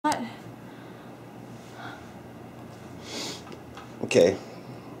Okay.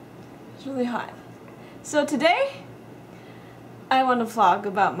 It's really hot. So today, I want to vlog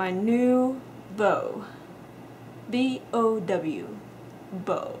about my new bow. B-O-W.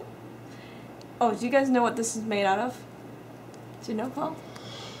 Bow. Oh, do you guys know what this is made out of? Do you know, Paul?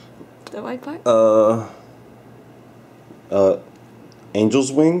 The white part?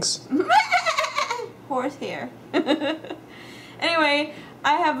 Angel's wings? Horsehair. Anyway,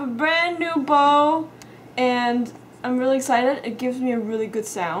 I have a brand new bow and I'm really excited. It gives me a really good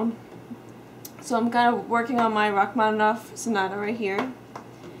sound. So I'm kind of working on my Rachmaninoff sonata right here.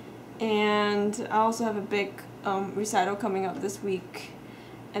 And I also have a big recital coming up this week.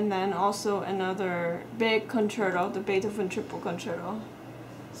 And then also another big concerto, the Beethoven Triple Concerto.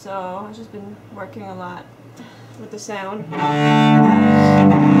 So I've just been working a lot with the sound.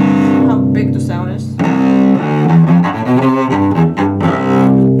 How big the sound is.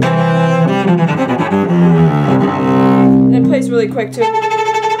 And it plays really quick too.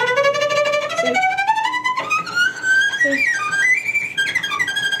 See? See?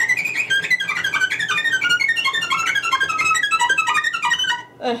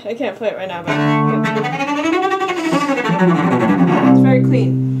 I can't play it right now, but it's very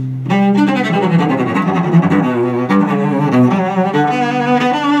clean.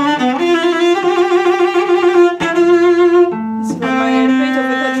 This is from my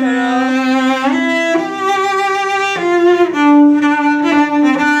Beethoven Concerto.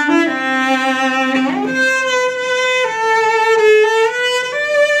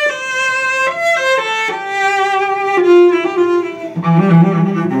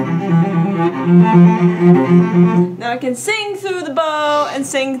 Now I can sing through the bow and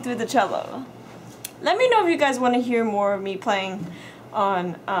sing through the cello. Let me know if you guys want to hear more of me playing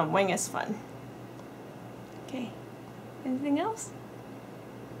on Wing is Fun. Okay. Anything else?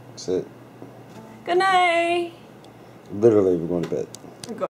 That's it. Good night. Literally, we're going to bed.